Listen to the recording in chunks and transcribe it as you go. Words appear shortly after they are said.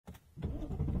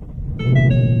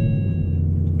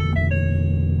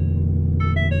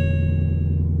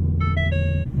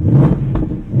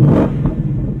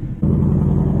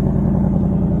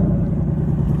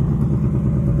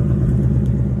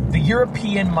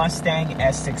European Mustang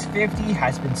S650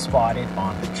 has been spotted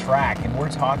on the track, and we're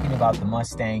talking about the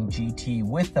Mustang GT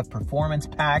with the performance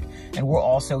pack, and we're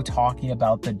also talking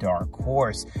about the Dark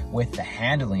Horse with the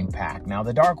handling pack. Now,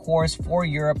 the Dark Horse for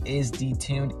Europe is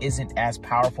detuned, isn't as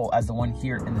powerful as the one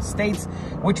here in the States,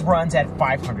 which runs at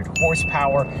 500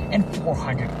 horsepower and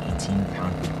 418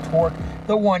 pound-feet of torque.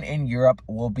 The one in Europe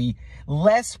will be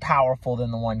less powerful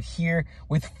than the one here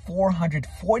with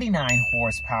 449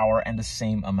 horsepower and the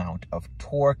same amount of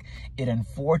torque. It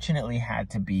unfortunately had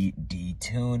to be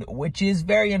detuned, which is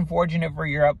very unfortunate for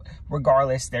Europe.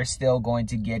 Regardless, they're still going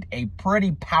to get a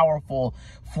pretty powerful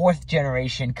 4th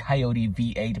generation Coyote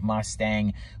V8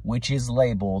 Mustang, which is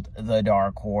labeled the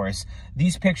Dark Horse.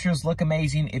 These pictures look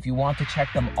amazing. If you want to check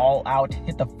them all out,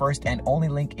 hit the first and only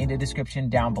link in the description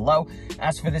down below.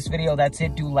 As for this video, that's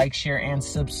it. Do like, share, and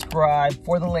subscribe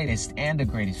for the latest and the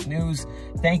greatest news.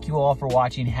 Thank you all for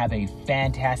watching. Have a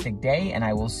fantastic day, and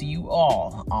I will see you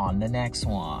all on the next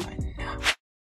one.